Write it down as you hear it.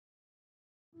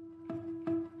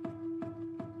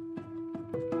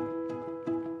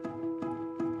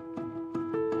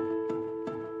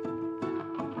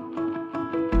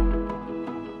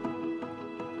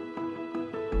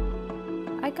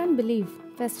can't believe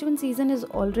festival season is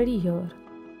already here.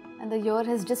 And the year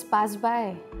has just passed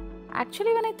by.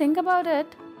 Actually, when I think about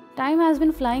it, time has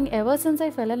been flying ever since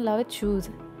I fell in love with shoes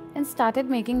and started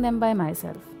making them by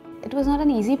myself. It was not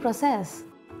an easy process.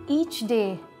 Each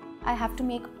day, I have to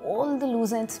make all the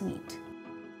loose ends meet.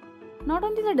 Not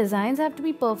only the designs have to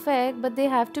be perfect, but they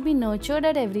have to be nurtured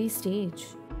at every stage.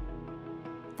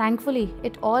 Thankfully,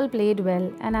 it all played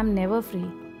well and I'm never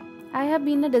free. I have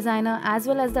been a designer as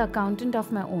well as the accountant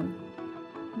of my own.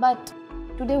 But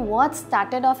today what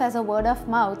started off as a word of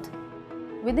mouth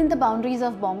within the boundaries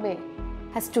of Bombay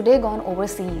has today gone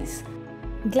overseas.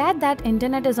 Glad that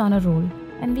internet is on a roll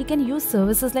and we can use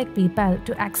services like PayPal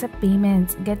to accept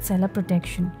payments, get seller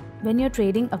protection when you're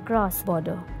trading across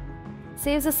border.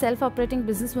 Saves a self-operating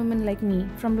businesswoman like me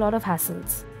from a lot of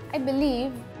hassles. I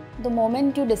believe the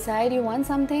moment you decide you want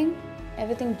something,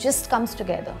 everything just comes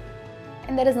together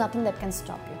and there is nothing that can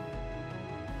stop you.